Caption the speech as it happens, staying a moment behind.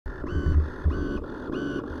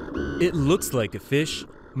It looks like a fish,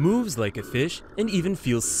 moves like a fish, and even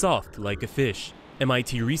feels soft like a fish.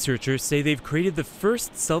 MIT researchers say they've created the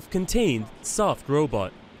first self-contained, soft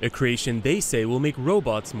robot, a creation they say will make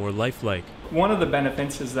robots more lifelike. One of the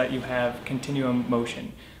benefits is that you have continuum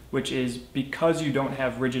motion, which is because you don't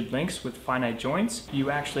have rigid links with finite joints, you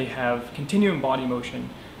actually have continuum body motion,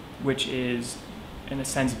 which is, in a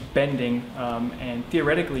sense, bending and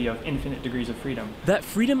theoretically of infinite degrees of freedom. That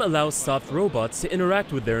freedom allows soft robots to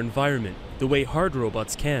interact with their environment, the way hard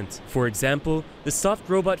robots can't. For example, the soft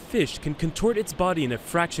robot fish can contort its body in a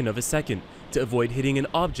fraction of a second to avoid hitting an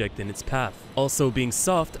object in its path. Also, being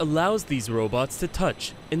soft allows these robots to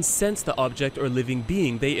touch and sense the object or living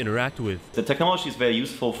being they interact with. The technology is very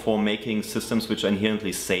useful for making systems which are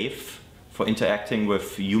inherently safe, for interacting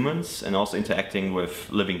with humans and also interacting with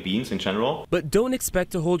living beings in general. But don't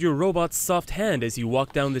expect to hold your robot's soft hand as you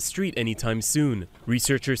walk down the street anytime soon.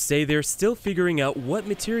 Researchers say they're still figuring out what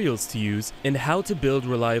materials to use and how to build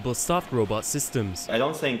reliable soft robot systems. I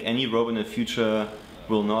don't think any robot in the future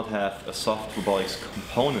will not have a soft robotics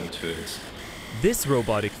component to it. This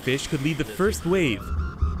robotic fish could lead the first wave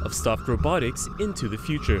of soft robotics into the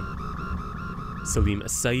future. Salim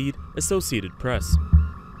As-Said, Associated Press.